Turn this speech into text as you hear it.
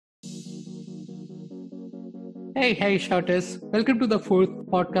Hey, Shouters. Welcome to the fourth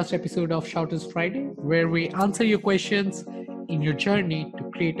podcast episode of Shouters Friday, where we answer your questions in your journey to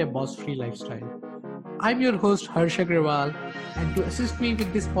create a boss free lifestyle. I'm your host, Harsh Agrawal, and to assist me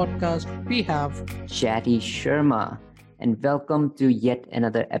with this podcast, we have Chatty Sharma, and welcome to yet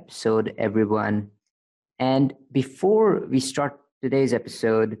another episode, everyone. And before we start today's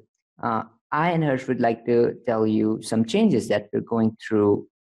episode, I and Harsh would like to tell you some changes that we're going through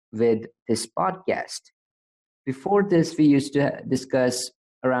with this podcast. Before this, we used to discuss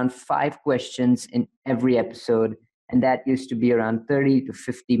around 5 questions in every episode, and that used to be around 30 to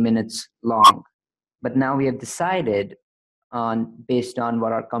 50 minutes long. But now we have decided based on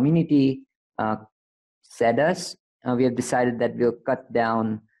what our community uh, said us, we have decided that we'll cut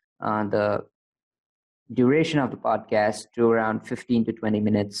down the duration of the podcast to around 15 to 20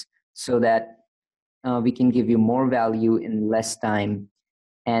 minutes so that we can give you more value in less time.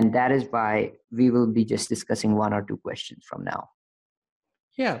 And that is why we will be just discussing 1 or 2 questions from now.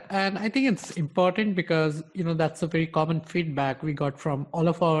 Yeah, and I think it's important because that's a very common feedback we got from all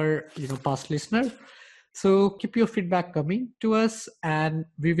of our past listeners. So keep your feedback coming to us, and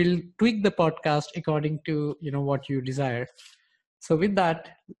we will tweak the podcast according to what you desire. So with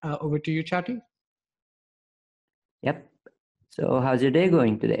that, over to you, Chatty. Yep. So how's your day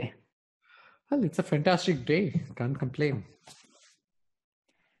going today? Well, it's a fantastic day. Can't complain.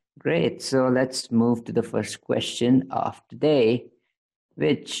 Great. So let's move to the first question of today,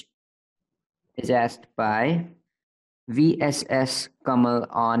 which is asked by VSS Kamal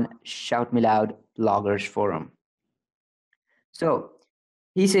on Shout Me Loud Bloggers Forum. So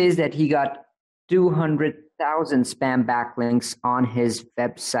he says that he got 200,000 spam backlinks on his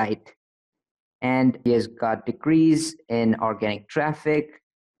website, and he has got decrease in organic traffic,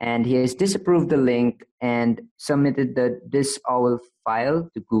 and he has disapproved the link and submitted the disavow file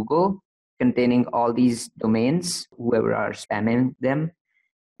to Google containing all these domains, whoever are spamming them,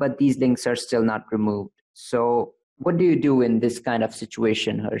 but these links are still not removed. So what do you do in this kind of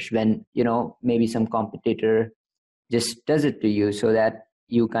situation, Harsh, when maybe some competitor just does it to you so that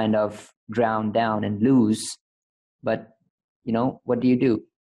you kind of drown down and lose? But what do you do?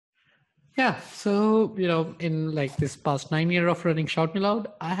 Yeah, so in like this past 9 year of running Shout Me Loud,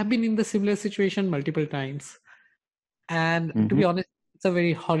 I have been in the similar situation multiple times. And to be honest, it's a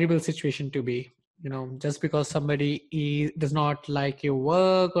very horrible situation to be. Just because somebody does not like your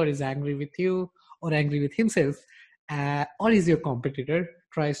work or is angry with you or angry with himself, or is your competitor,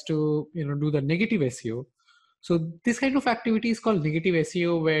 tries to do the negative SEO. So this kind of activity is called negative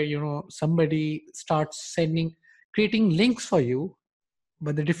SEO, where somebody starts creating links for you,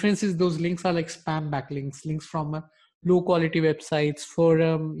 but the difference is those links are like spam backlinks, links from low quality websites,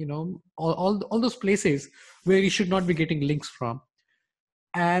 forum, all those places where you should not be getting links from.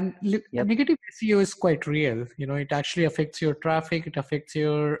 And Yep. negative SEO is quite real. It actually affects your traffic, it affects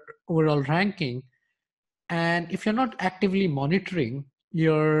your overall ranking. And if you're not actively monitoring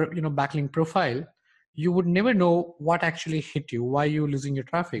your backlink profile, you would never know what actually hit you, why you're losing your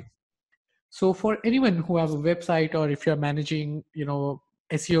traffic. So for anyone who have a website, or if you're managing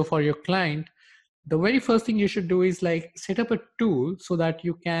SEO for your client, the very first thing you should do is like set up a tool so that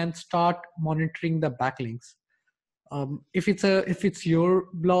you can start monitoring the backlinks. If it's your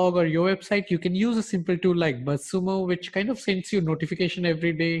blog or your website, you can use a simple tool like BuzzSumo, which kind of sends you notification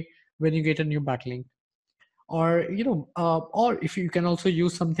every day when you get a new backlink. Or if you can also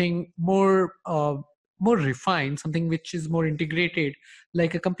use something more refined, something which is more integrated,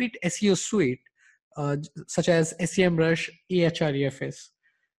 like a complete SEO suite, such as SEMrush, Ahrefs.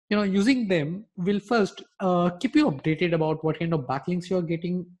 Using them will first keep you updated about what kind of backlinks you are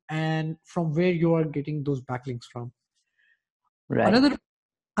getting and from where you are getting those backlinks from. Right.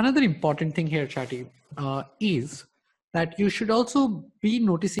 Another important thing here, Chatty, is that you should also be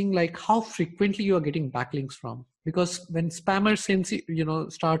noticing like how frequently you are getting backlinks from. Because when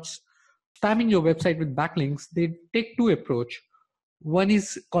spammers starts spamming your website with backlinks, they take two approach. One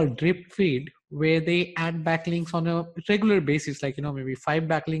is called drip feed, where they add backlinks on a regular basis, like maybe 5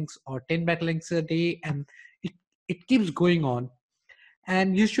 backlinks or 10 backlinks a day, and it keeps going on.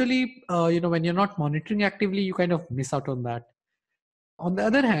 And usually, when you're not monitoring actively, you kind of miss out on that. On the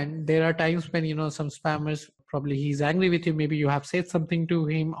other hand, there are times when some spammers, probably he's angry with you, maybe you have said something to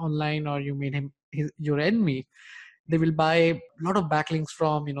him online or you made him your enemy. They will buy a lot of backlinks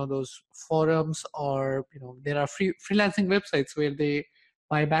from those forums, or there are freelancing websites where they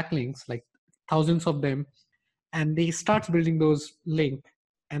buy backlinks, like thousands of them, and they start building those link.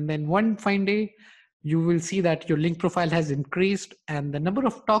 And then one fine day you will see that your link profile has increased and the number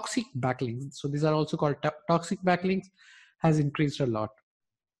of toxic backlinks, so these are also called toxic backlinks, has increased a lot.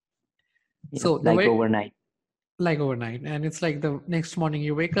 Yep. So the Like way, overnight. like overnight. And it's like the next morning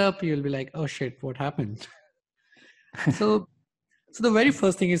you wake up, you'll be like, oh shit, what happened? So so the very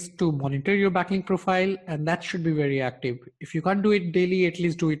first thing is to monitor your backlink profile, and that should be very active. If you can't do it daily, at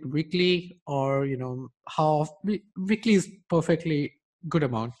least do it weekly, or weekly is perfectly good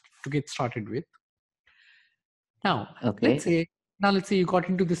amount to get started with. Now, let's Okay. say you got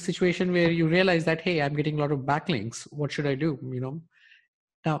into this situation where you realize that, hey, I'm getting a lot of backlinks. What should I do?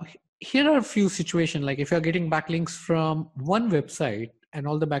 Now here are a few situations, like if you're getting backlinks from one website and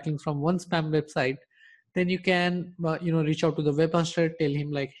all the backlinks from one spam website, then you can reach out to the webmaster, tell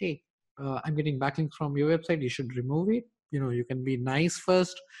him like, hey, I'm getting backlinks from your website, you should remove it. You can be nice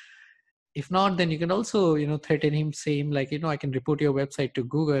first. If not, then you can also threaten him, saying like, I can report your website to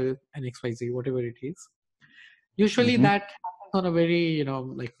Google and XYZ, whatever it is. Usually Mm-hmm. that happens on a very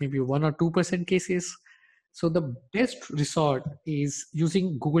like maybe 1 or 2% cases. So the best resort is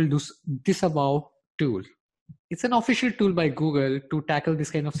using Google Disavow tool. It's an official tool by Google to tackle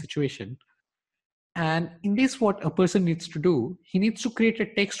this kind of situation. And in this, what a person needs to do, he needs to create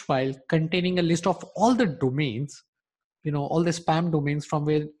a text file containing a list of all the domains, all the spam domains from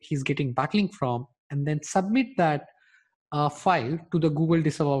where he's getting backlink from, and then submit that file to the Google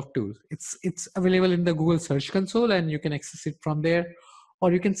Disavow tool. It's available in the Google Search Console, and you can access it from there,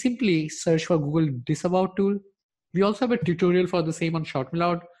 or you can simply search for Google Disavow tool. We also have a tutorial for the same on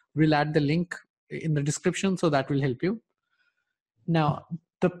Shoutmeloud. We'll add the link in the description, so that will help you. Now,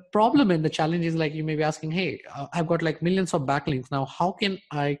 the problem and the challenge is, like, you may be asking, hey, I've got like millions of backlinks. Now, how can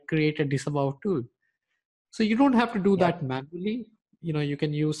I create a Disavow tool? So you don't have to do Yep. that manually. You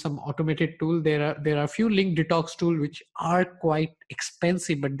can use some automated tool. There are a few link detox tools which are quite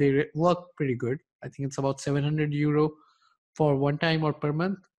expensive, but they work pretty good. I think it's about 700 euro for one time or per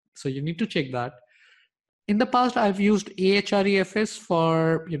month. So you need to check that. In the past, I've used Ahrefs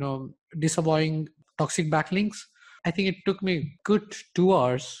for disavowing toxic backlinks. I think it took me good 2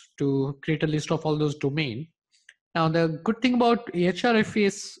 hours to create a list of all those domain. Now, the good thing about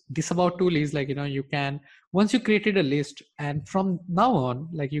Ahrefs disavow tool is, like, you can, once you created a list, and from now on,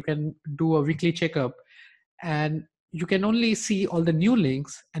 like, you can do a weekly checkup, and you can only see all the new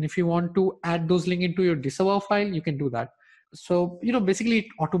links. And if you want to add those links into your disavow file, you can do that. So, basically it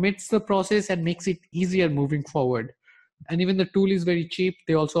automates the process and makes it easier moving forward. And even the tool is very cheap.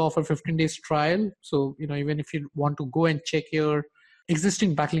 They also offer 15 days trial. So, even if you want to go and check your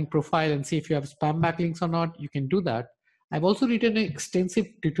existing backlink profile and see if you have spam backlinks or not, you can do that. I've also written an extensive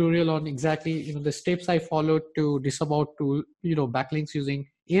tutorial on exactly the steps I followed to disavow tool backlinks using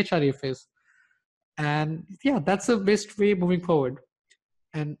Ahrefs. And yeah, that's the best way moving forward.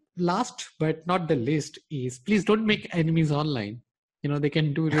 And last but not the least is, please don't make enemies online. They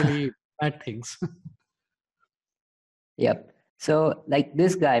can do really bad things. Yep. So, like,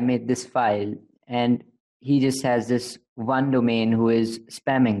 this guy made this file and he just has this one domain who is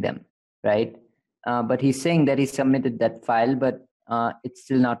spamming them, right? But he's saying that he submitted that file, but it's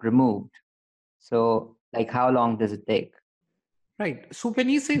still not removed. So, like, how long does it take? Right. So when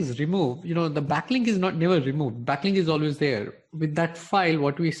he says remove, the backlink is not never removed. Backlink is always there. With that file,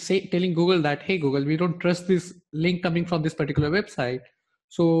 what we say, telling Google that, hey, Google, we don't trust this link coming from this particular website.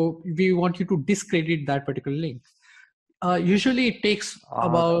 So we want you to discredit that particular link. Usually it takes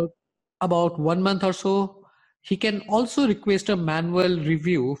All about 1 month or so. He can also request a manual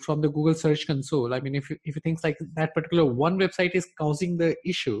review from the Google Search Console. I mean, if he thinks like that particular one website is causing the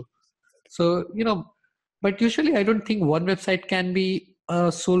issue. So, but usually I don't think one website can be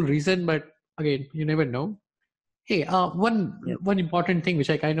a sole reason, but again, you never know. Hey, Yep. one important thing which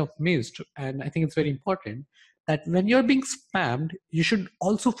I kind of missed, and I think it's very important, that when you're being spammed, you should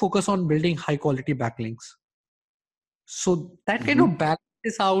also focus on building high quality backlinks. So that kind of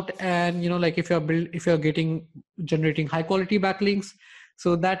balances out, and like if you're generating high quality backlinks,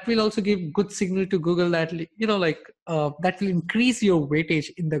 so that will also give good signal to Google that that will increase your weightage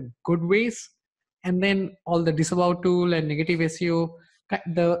in the good ways. And then all the disavow tool and negative SEO,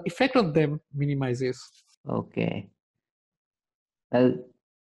 the effect of them minimizes. Okay. Well,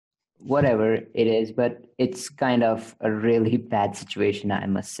 whatever it is, but it's kind of a really bad situation, I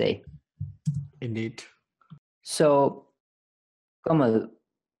must say. Indeed. So, Kamal,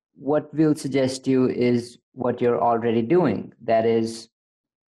 what we'll suggest you is what you're already doing. That is,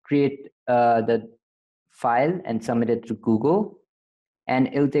 create the file and submit it to Google, and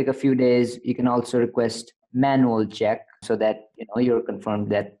it'll take a few days. You can also request manual check so that you're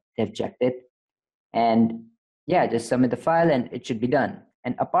confirmed that they've checked it. And yeah, just submit the file and it should be done.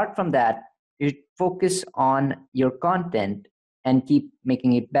 And apart from that, you should focus on your content and keep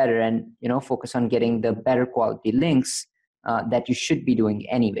making it better, and focus on getting the better quality links that you should be doing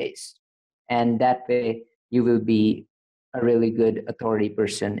anyways. And that way you will be a really good authority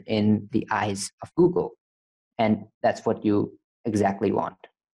person in the eyes of Google. And that's what you exactly want,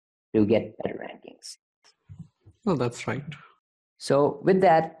 to get better rankings. Oh, that's right. So with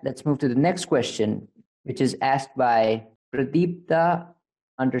that, let's move to the next question, which is asked by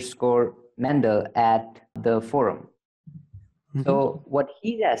Pradeepta_Mandal at the forum. So what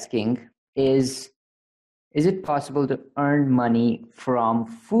he's asking is it possible to earn money from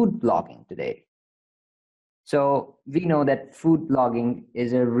food blogging today? So we know that food blogging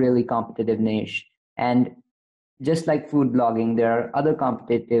is a really competitive niche. And just like food blogging, there are other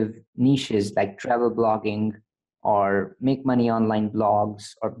competitive niches like travel blogging or make money online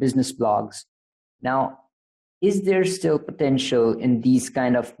blogs or business blogs. Now, is there still potential in these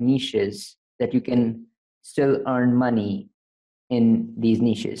kind of niches that you can still earn money in these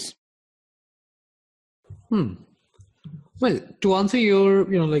niches? Well, to answer your,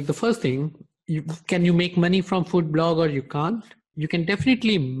 like the first thing, can you make money from food blog or you can't? You can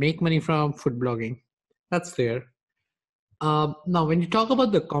definitely make money from food blogging. That's there. Now, when you talk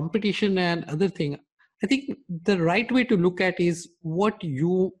about the competition and other thing, I think the right way to look at is what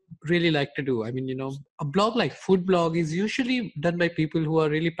you really like to do. I mean, a blog like food blog is usually done by people who are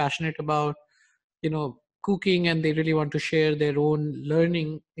really passionate about, cooking, and they really want to share their own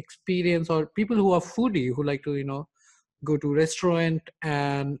learning experience, or people who are foodie who like to, go to restaurant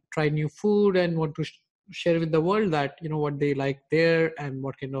and try new food and want to share with the world that, what they like there and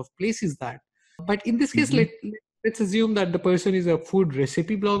what kind of place is that. But in this case, let's assume that the person is a food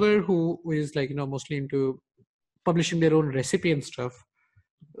recipe blogger who is like, mostly into publishing their own recipe and stuff.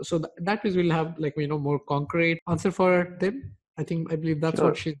 So that is, will have like, more concrete answer for them. I believe that's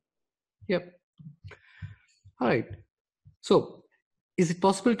what she, yep. All right. So is it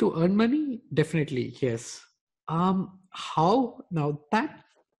possible to earn money? Definitely, yes. How? Now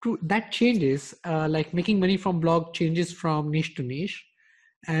that changes, like making money from blog changes from niche to niche.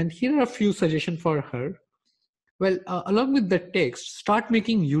 And here are a few suggestions for her. Well, along with the text, start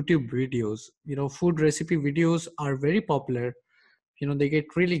making YouTube videos. Food recipe videos are very popular. They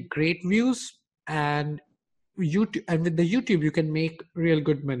get really great views, and YouTube, and with the YouTube, you can make real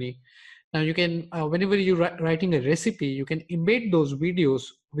good money. Now you can, whenever you're writing a recipe, you can embed those videos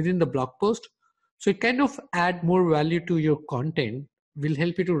within the blog post. So it kind of add more value to your content, will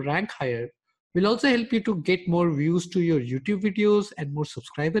help you to rank higher, will also help you to get more views to your YouTube videos and more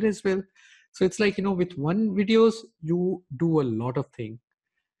subscriber as well. So it's like, with one videos, you do a lot of things.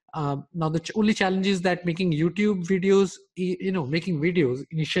 Now the only challenge is that making YouTube videos, making videos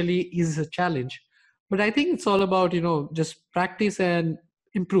initially is a challenge. But I think it's all about, just practice and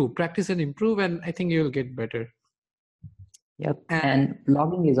improve, and I think you'll get better. Yep. And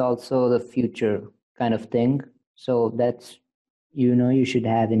blogging is also the future kind of thing. So that's, you should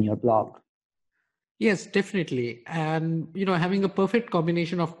have in your blog. Yes, definitely. And, having a perfect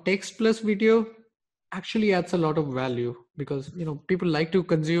combination of text plus video actually adds a lot of value, because, people like to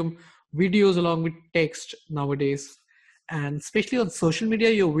consume videos along with text nowadays. And especially on social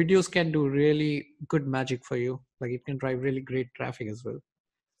media, your videos can do really good magic for you. Like it can drive really great traffic as well.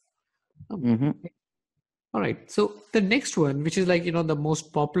 All right. So the next one, which is like, the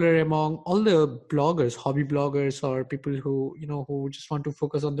most popular among all the bloggers, hobby bloggers, or people who, who just want to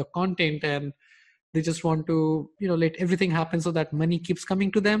focus on the content, and they just want to, let everything happen so that money keeps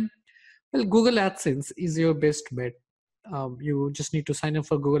coming to them. Well, Google AdSense is your best bet. You just need to sign up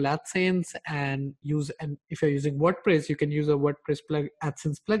for Google AdSense and if you're using WordPress, you can use a WordPress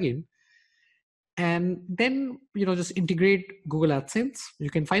AdSense plugin. And then, just integrate Google AdSense. You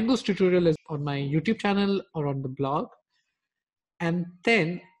can find those tutorials on my YouTube channel or on the blog. And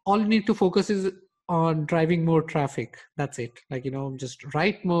then all you need to focus is on driving more traffic. That's it. Like, just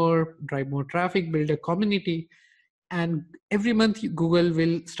write more, drive more traffic, build a community. And every month Google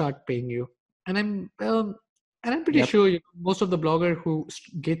will start paying you. And I'm pretty sure most of the bloggers who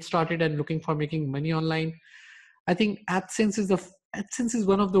get started and looking for making money online, I think AdSense is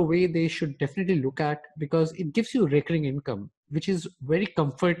one of the way they should definitely look at, because it gives you recurring income, which is very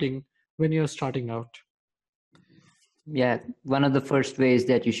comforting when you're starting out. Yeah, one of the first ways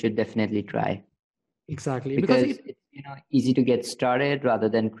that you should definitely try. Exactly. Because it's easy to get started rather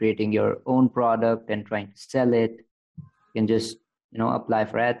than creating your own product and trying to sell it. You can just apply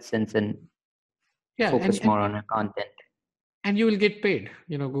for AdSense and focus more on your content. And you will get paid.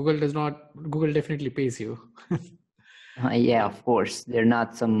 Google definitely pays you. Yeah, of course. They're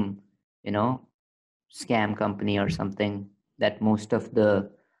not some, scam company or something that most of the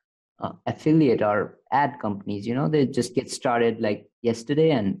affiliate or ad companies, they just get started like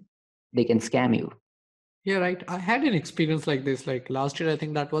yesterday and they can scam you. Yeah, right. I had an experience like this. Like last year, I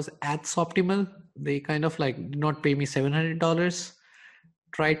think that was Ads Optimal. They kind of like did not pay me $700.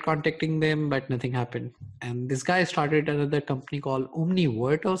 Tried contacting them, but nothing happened. And this guy started another company called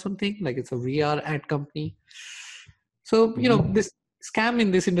OmniVert or something, like it's a VR ad company. So, Mhm. this scam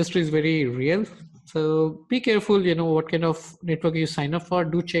in this industry is very real. So be careful, what kind of network you sign up for.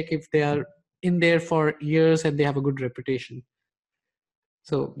 Do check if they are in there for years and they have a good reputation.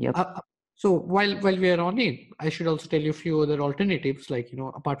 So, Yep. while we are on it, I should also tell you a few other alternatives. Like,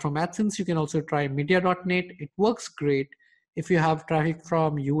 apart from AdSense, you can also try Media.net. It works great if you have traffic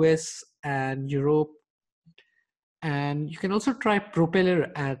from US and Europe. And you can also try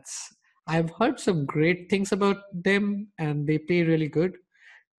Propeller Ads. I've heard some great things about them, and they pay really good.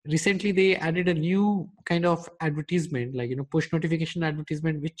 Recently, they added a new kind of advertisement, like push notification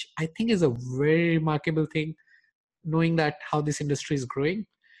advertisement, which I think is a very remarkable thing, knowing that how this industry is growing.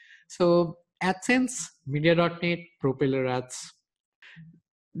 So AdSense, Media.net, Propeller Ads.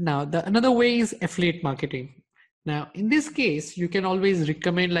 Now, the another way is affiliate marketing. Now, in this case, you can always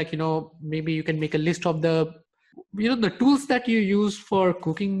recommend, like, maybe you can make a list of the tools that you use for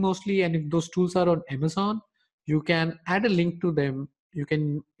cooking mostly. And if those tools are on Amazon, you can add a link to them. You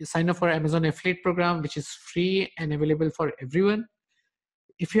can sign up for Amazon affiliate program, which is free and available for everyone.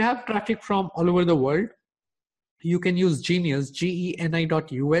 If you have traffic from all over the world, you can use Genius,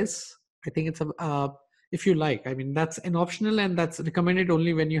 GENI.US. I think it's if you like. I mean, that's an optional and that's recommended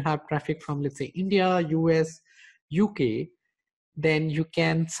only when you have traffic from, let's say, India, US, UK. Then you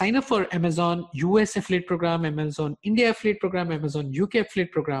can sign up for Amazon US affiliate program, Amazon India affiliate program, Amazon UK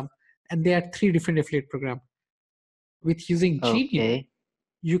affiliate program, and there are 3 different affiliate program. With using Genius, Okay.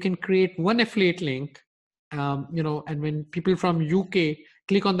 you can create one affiliate link, and when people from UK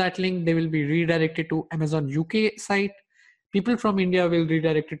click on that link, they will be redirected to Amazon UK site. People from India will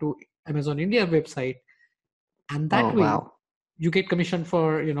redirect it to Amazon India website, and that Oh, way wow. you get commission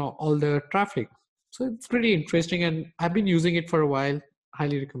for all the traffic. So it's pretty interesting, and I've been using it for a while.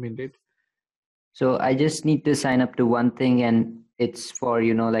 Highly recommended. So I just need to sign up to one thing and it's for,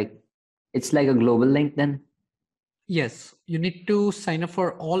 like, it's like a global link then? Yes, you need to sign up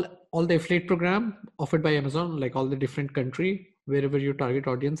for all the affiliate program offered by Amazon, like all the different country wherever your target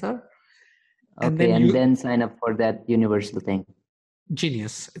audience are, and Okay. then And you then sign up for that universal thing.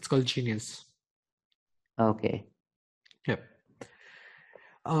 Genius. It's called Genius. Okay. Yep.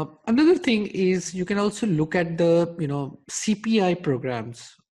 Another thing is you can also look at the CPI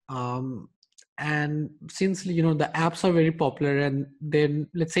programs, and since the apps are very popular, and then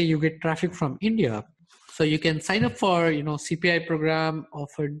let's say you get traffic from India, so you can sign up for CPI program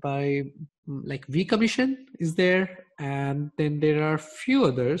offered by like vCommission is there, and then there are few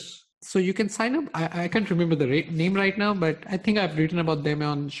others. So you can sign up. I can't remember the name right now, but I think I've written about them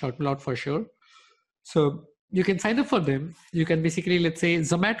on Shoutmeloud for sure. So you can sign up for them. You can basically, let's say,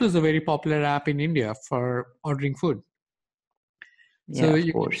 Zomato is a very popular app in India for ordering food. Yeah, So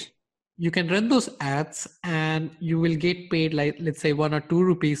of course. you can run those ads and you will get paid, like, let's say, 1 or 2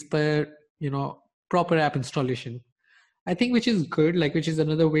 rupees per proper app installation. I think, which is good, like, which is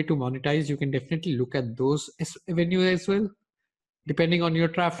another way to monetize. You can definitely look at those avenues as well, depending on your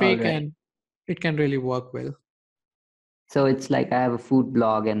All traffic, right. and it can really work well. So it's like I have a food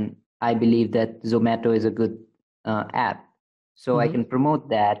blog and I believe that Zomato is a good app. So I Hmm. can promote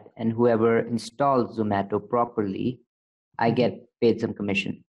that, and whoever installs Zomato properly, I Hmm. get paid some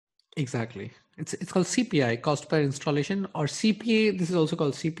commission. Exactly. It's called CPI, cost per installation, or CPA. This is also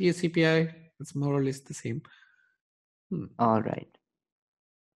called CPA, CPI. It's more or less the same. Hmm. All right.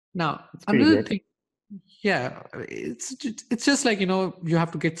 Now, It's pretty another good. thing, yeah, it's just like you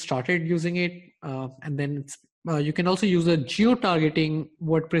have to get started using it, and then you can also use a geo targeting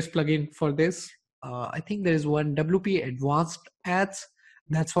WordPress plugin for this. I think there is one WP Advanced Ads.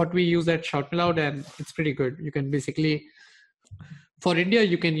 That's what we use at Shoutmeloud, and it's pretty good. You can basically, for India,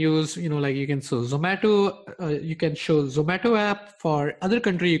 you can use, like, you can show Zomato, you can show Zomato app. For other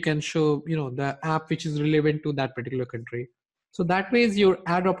country, you can show, the app which is relevant to that particular country. So that way your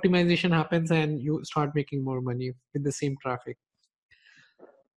ad optimization happens and you start making more money with the same traffic.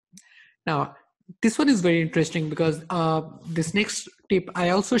 Now, this one is very interesting because this next tip, I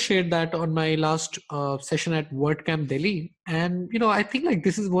also shared that on my last session at WordCamp Delhi. And, I think like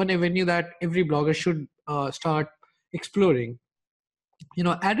this is one avenue that every blogger should start exploring.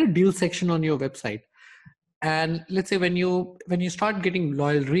 Add a deal section on your website, and let's say when you start getting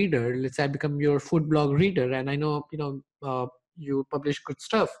loyal reader, let's say I become your food blog reader, and I know you publish good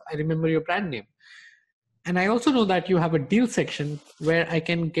stuff, I remember your brand name, and I also know that you have a deal section where I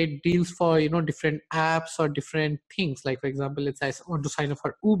can get deals for different apps or different things. Like, for example, let's say I want to sign up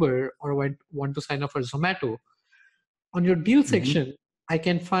for Uber, or want to sign up for Zomato. On your deal Hmm. section, I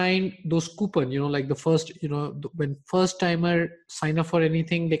can find those coupon, like the first, when first timer sign up for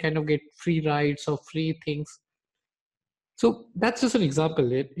anything, they kind of get free rides or free things. So that's just an example.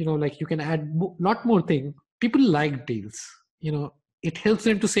 Like you can add lot more thing. People like deals. It helps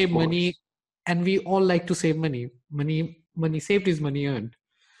them to Of save money, course. and we all like to save money. Money saved is money earned.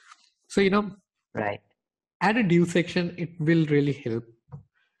 So Right. add a deal section. It will really help.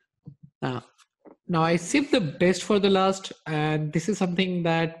 Now I saved the best for the last, and this is something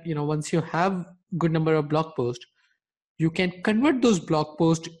that once you have good number of blog posts, you can convert those blog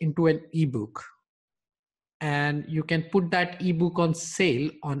posts into an ebook, and you can put that ebook on sale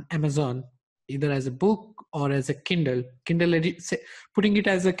on Amazon, either as a book or as a Kindle. Putting it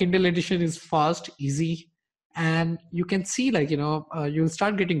as a Kindle edition is fast, easy, and you can see you'll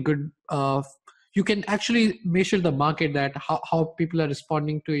start getting good. You can actually measure the market, that how people are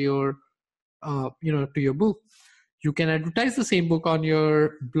responding to your to your book. You can advertise the same book on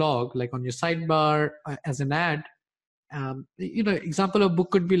your blog, like on your sidebar as an ad. Example of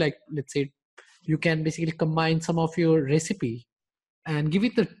book could be like, let's say, you can basically combine some of your recipe and give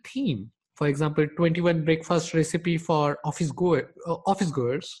it a theme. For example, 21 breakfast recipe for office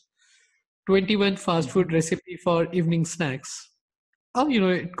goers, 21 fast food Mhm. recipe for evening snacks. Or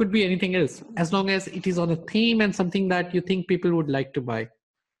it could be anything else, as long as it is on a theme and something that you think people would like to buy.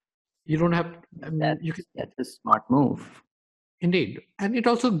 You don't have. You can. That's a smart move. Indeed. And it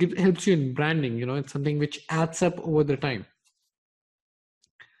also helps you in branding. It's something which adds up over the time.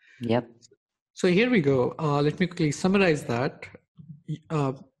 Yep. So here we go. Let me quickly summarize that.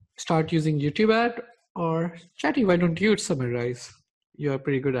 Uh, Start using YouTube ad, or Chatty, why don't you summarize? You are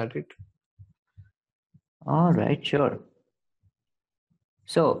pretty good at it. All right, sure.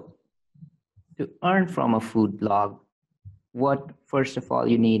 So, to earn from a food blog, what first of all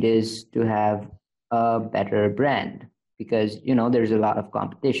you need is to have a better brand, because there's a lot of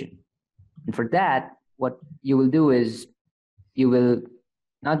competition. And for that, what you will do is you will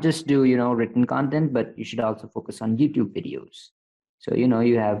not just do written content, but you should also focus on YouTube videos. So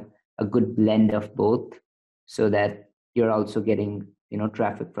you have a good blend of both, so that you're also getting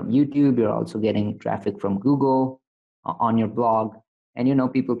traffic from YouTube, you're also getting traffic from Google on your blog,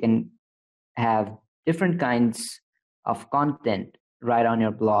 and people can have different kinds of content right on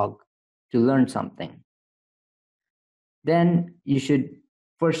your blog to learn something. Then you should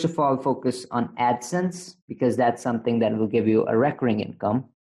first of all focus on AdSense, because that's something that will give you a recurring income.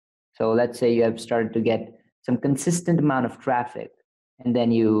 So let's say you have started to get some consistent amount of traffic, and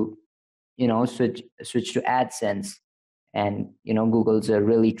then you switch to AdSense, and Google's a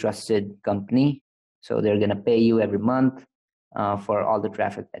really trusted company, so they're going to pay you every month for all the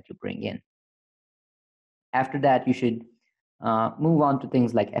traffic that you bring in. After that, you should move on to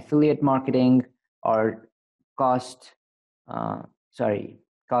things like affiliate marketing, or cost uh,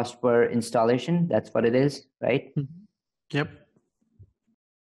 cost per installation. That's what it is, right? Yep.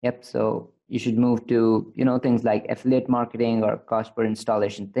 Yep. So you should move to things like affiliate marketing or cost per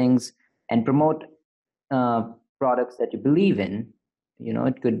installation things, and promote products that you believe in.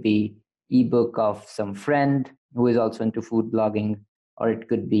 It could be ebook of some friend who is also into food blogging, or it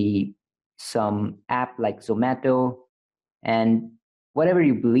could be some app like Zomato, and whatever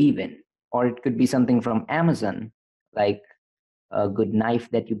you believe in. Or it could be something from Amazon, like a good knife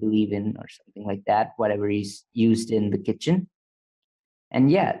that you believe in, or something like that, whatever is used in the kitchen.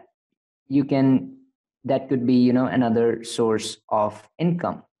 And yeah, that could be another source of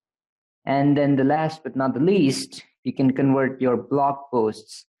income. And then the last but not the least, you can convert your blog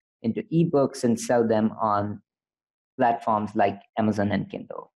posts into ebooks and sell them on platforms like Amazon and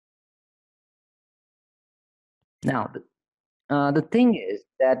Kindle. Now, the thing is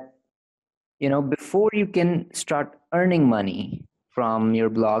that before you can start earning money from your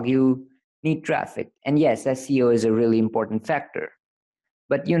blog, you need traffic. And yes, SEO is a really important factor,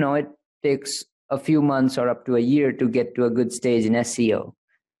 but it takes a few months or up to a year to get to a good stage in SEO.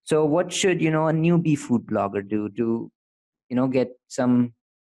 So what should a newbie food blogger do to get some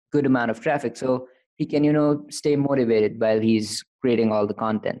good amount of traffic, so he can stay motivated while he's creating all the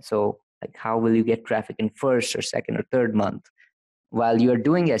content? So like, how will you get traffic in first or second or third month while you're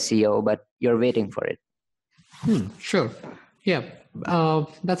doing SEO but you're waiting for it? Sure. Yeah,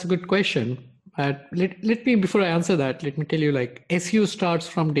 that's a good question. But let me, before I answer that, let me tell you, like, SEO starts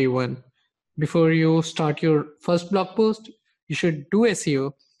from day one. Before you start your first blog post, you should do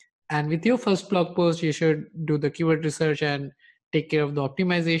SEO. And with your first blog post, you should do the keyword research and take care of the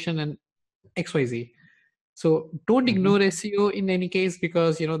optimization and XYZ. So don't Mm-hmm. ignore SEO in any case,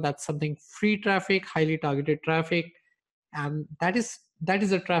 because that's something free traffic, highly targeted traffic, and that is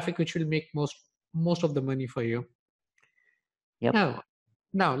the traffic which will make most of the money for you. Yep. Now,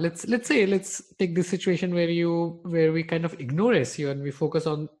 Now let's take this situation where we kind of ignore SEO and we focus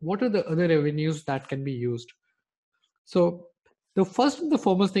on what are the other avenues that can be used. So the first and the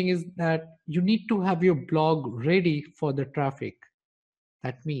foremost thing is that you need to have your blog ready for the traffic.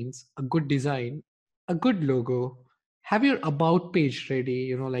 That means a good design, a good logo, have your about page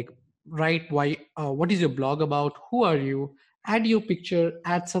ready, like write why, what is your blog about, who are you, add your picture,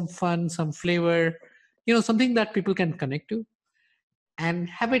 add some fun, some flavor, something that people can connect to, and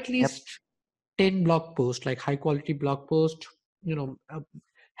have at Yep. least 10 blog posts, like high quality blog post,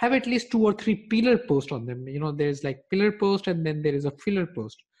 have at least 2 or 3 pillar posts on them. There's like pillar post and then there is a filler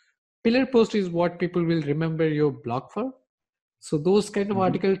post. Pillar post is what people will remember your blog for. So those kind of Mhm.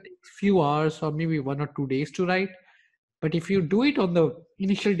 articles take few hours or maybe 1 or 2 days to write. But if you do it on the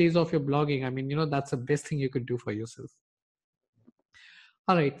initial days of your blogging, I mean, that's the best thing you could do for yourself.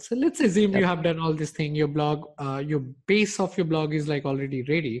 All right. So let's assume you Yep. have done all this thing. Your blog, your base of your blog is like already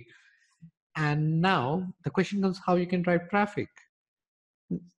ready. And now the question comes how you can drive traffic.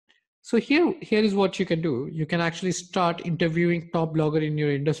 So here is what you can do. You can actually start interviewing top blogger in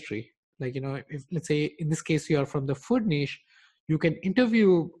your industry. Like, if let's say in this case you are from the food niche, you can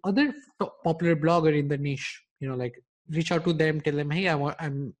interview other top popular blogger in the niche. Like reach out to them, tell them, hey, I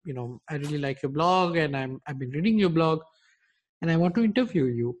really like your blog and I've been reading your blog and I want to interview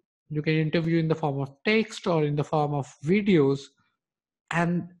you. You can interview in the form of text or in the form of videos.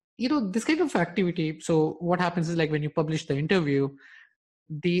 And this kind of activity. So what happens is, like, when you publish the interview,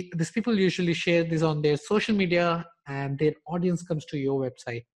 these people usually share this on their social media and their audience comes to your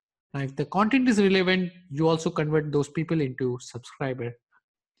website. Now if the content is relevant, you also convert those people into subscriber.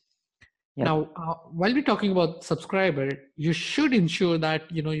 Yep. Now while we're talking about subscriber, you should ensure that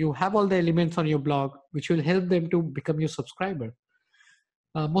you have all the elements on your blog which will help them to become your subscriber.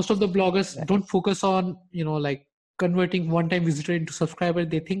 Most of the bloggers Right. don't focus on like converting one-time visitor into subscriber.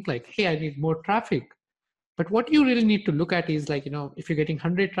 They think like, hey, I need more traffic. But what you really need to look at is, like, if you're getting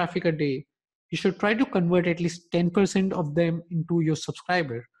 100 traffic a day, you should try to convert at least 10% of them into your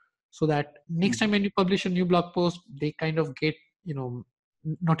subscriber, so that next time Mhm. when you publish a new blog post, they kind of get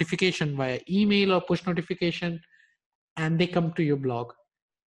notification via email or push notification, and they come to your blog.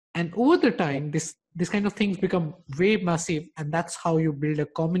 And over the Yep. time, this kind of things become way massive, and that's how you build a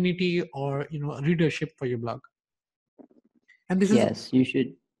community or a readership for your blog. And this is Yes, you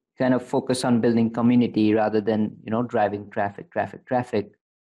should kind of focus on building community rather than, driving traffic.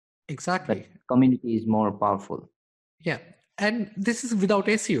 exactly. But community is more powerful. Yeah. And this is without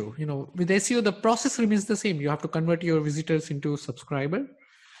SEO. With SEO, the process remains the same. You have to convert your visitors into subscriber.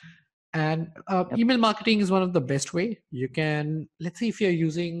 And Yep. email marketing is one of the best way. You can, let's say if you're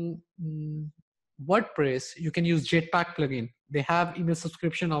using WordPress, you can use Jetpack plugin. They have email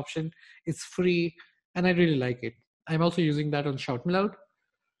subscription option. It's free. And I really like it. I'm also using that on Shoutmeloud.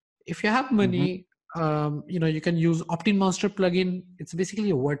 If you have Hmm. money, you can use Opt-in Monster plugin. It's basically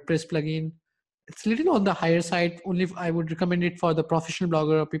a WordPress plugin. It's a little on the higher side. Only if I would recommend it for the professional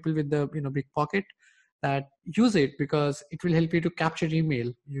blogger or people with the big pocket that use it, because it will help you to capture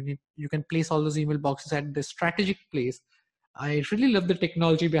email. You can place all those email boxes at the strategic place. I really love the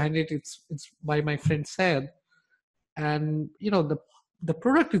technology behind it. It's by my friend Sayed, and the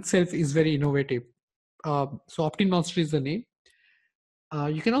product itself is very innovative. So Opt-in Monster is the name.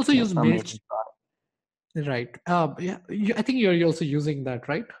 You can also Yep. use Amazing Mailchimp. product. Right. Yeah. I think you're also using that,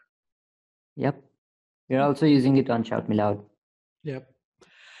 right? Yep. You're also using it on Shout Me Loud. Yeah.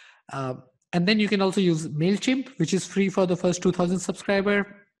 And then you can also use Mailchimp, which is free for the first 2,000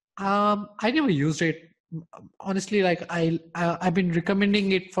 subscriber. I never used it honestly. Like I've been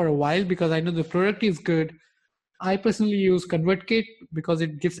recommending it for a while because I know the product is good. I personally use ConvertKit because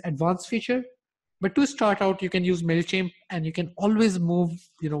it gives advanced feature. But to start out, you can use Mailchimp, and you can always move.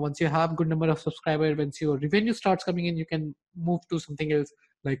 Once you have good number of subscribers, once your revenue starts coming in, you can move to something else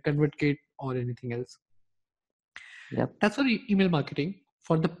like ConvertKit or anything else. Yep. That's for email marketing.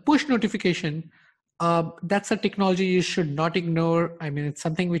 For the push notification, that's a technology you should not ignore. I mean, it's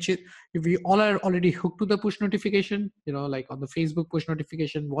something which is, we all are already hooked to the push notification. Like on the Facebook push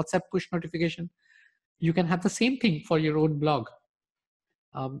notification, WhatsApp push notification. You can have the same thing for your own blog.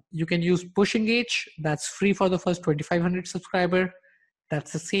 You can use Push Engage. That's free for the first 2,500 subscriber.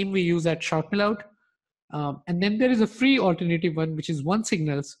 That's the same we use at Shoutmeloud. And then there is a free alternative one, which is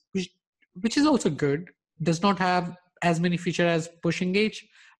OneSignals, which is also good. Does not have as many features as Push Engage,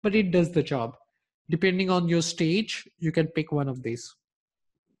 but it does the job. Depending on your stage, you can pick one of these.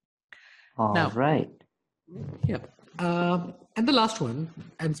 All Now, right. yeah. And the last one,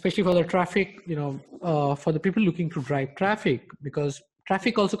 and especially for the traffic, for the people looking to drive traffic, because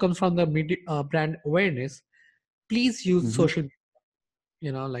traffic also comes from the media, brand awareness. Please use Mm-hmm. social media.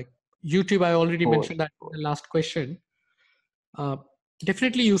 like YouTube. I already Cool. mentioned that in the last question.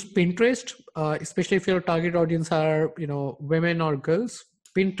 Definitely use Pinterest, especially if your target audience are women or girls.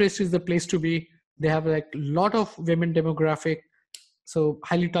 Pinterest is the place to be. They have like a lot of women demographic, so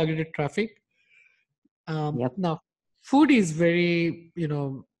highly targeted traffic. Yep. Now, food is very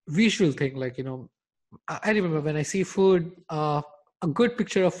visual thing. Like I remember when I see food, a good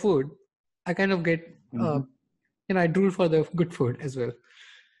picture of food, I kind of get I drool for the good food as well.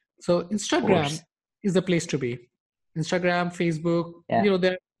 So Instagram is the place to be. Instagram, Facebook,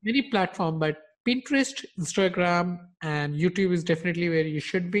 there are many platforms, but Pinterest, Instagram, and YouTube is definitely where you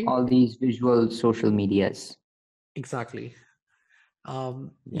should be. All these visual social medias. Exactly.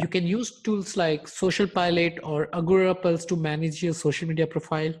 You can use tools like Social Pilot or Agora Pulse to manage your social media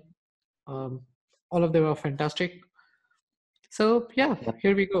profile. All of them are fantastic. So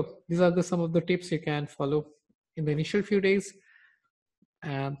here we go. These are some of the tips you can follow in the initial few days.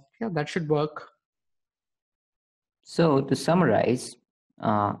 And that should work. So to summarize,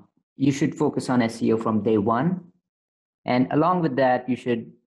 you should focus on SEO from day one. And along with that, you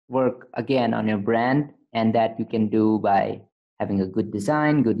should work again on your brand, and that you can do by having a good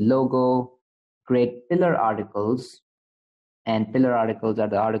design, good logo, great pillar articles. And pillar articles are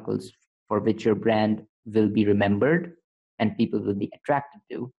the articles for which your brand will be remembered and people will be attracted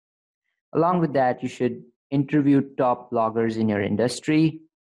to. Along with that, you should interview top bloggers in your industry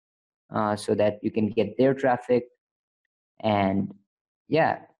so that you can get their traffic. And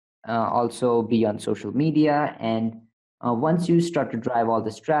also be on social media. And once you start to drive all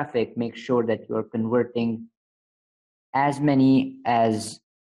this traffic, make sure that you're converting as many as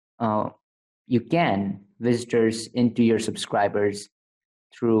you can visitors into your subscribers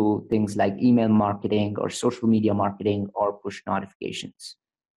through things like email marketing or social media marketing or push notifications.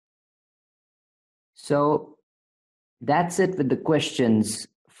 So that's it with the questions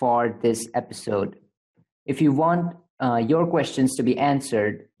for this episode. If you want your questions to be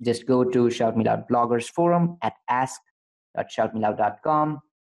answered, just go to Shout Me Loud Bloggers Forum at ask.shoutmeloud.com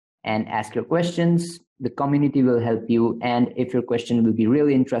and ask your questions. The community will help you, and if your question will be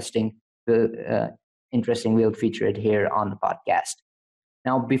really interesting, we'll feature it here on the podcast.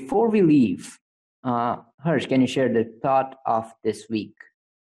 Now, before we leave, Harsh, can you share the thought of this week?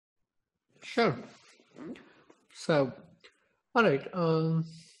 Sure. So, all right.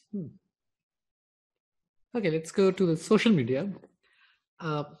 Okay, let's go to the social media.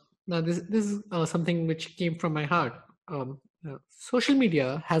 Now, this is something which came from my heart. Social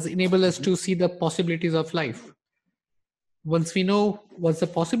media has enabled us to see the possibilities of life. Once we know what's the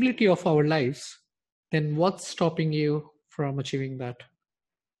possibility of our lives, then what's stopping you from achieving that?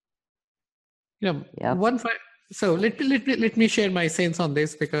 So let me share my sense on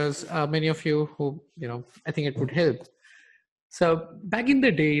this, because many of you who I think it would help. So back in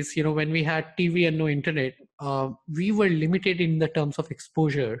the days, when we had TV and no internet, we were limited in the terms of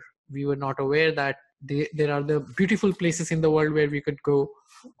exposure. We were not aware that there are the beautiful places in the world where we could go,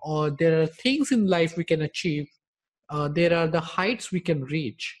 or there are things in life we can achieve. There are the heights we can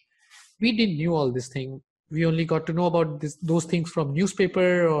reach. We didn't know all this thing. We only got to know about those things from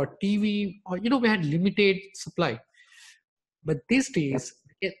newspaper or TV, or we had limited supply. But these days,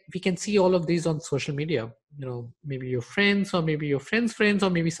 we can see all of these on social media. Maybe your friends, or maybe your friends' friends, or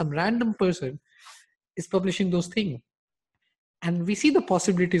maybe some random person is publishing those things, and we see the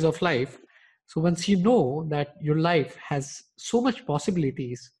possibilities of life. So once you know that your life has so much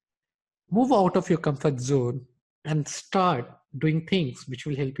possibilities, move out of your comfort zone and start doing things which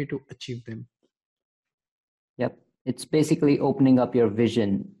will help you to achieve them. Yep. It's basically opening up your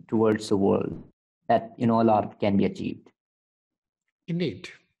vision towards the world that, a lot can be achieved. Indeed.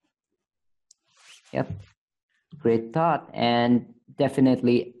 Yep. Great thought. And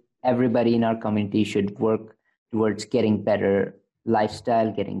definitely everybody in our community should work towards getting better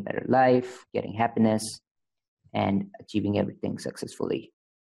lifestyle, getting better life, getting happiness, and achieving everything successfully.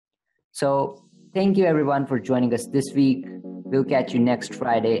 So thank you everyone for joining us this week. We'll catch you next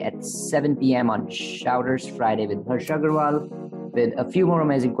Friday at 7 p.m. on Shouters Friday with Harsh Agarwal, with a few more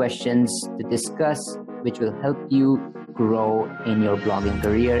amazing questions to discuss, which will help you grow in your blogging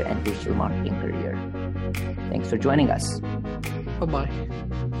career and digital marketing career. Thanks for joining us. Bye-bye.